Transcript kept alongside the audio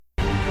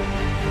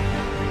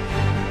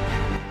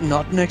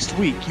Not next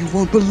week. You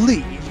won't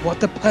believe what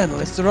the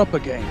panelists are up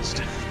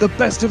against. The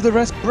best of the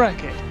rest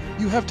bracket.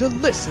 You have to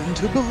listen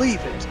to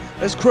believe it,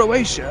 as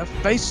Croatia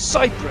face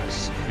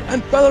Cyprus,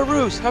 and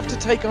Belarus have to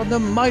take on the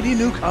mighty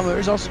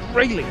newcomers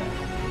Australia.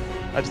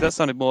 Actually, that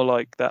sounded more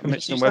like that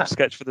Mitchell and Webb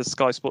sketch for the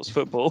Sky Sports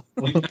Football.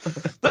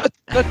 the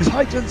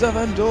Titans of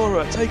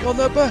Andorra take on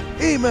the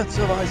behemoths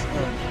of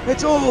Iceland.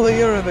 It's all the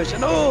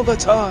Eurovision, all the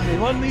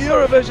time, on the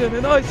Eurovision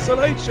in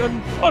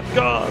Isolation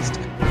podcast.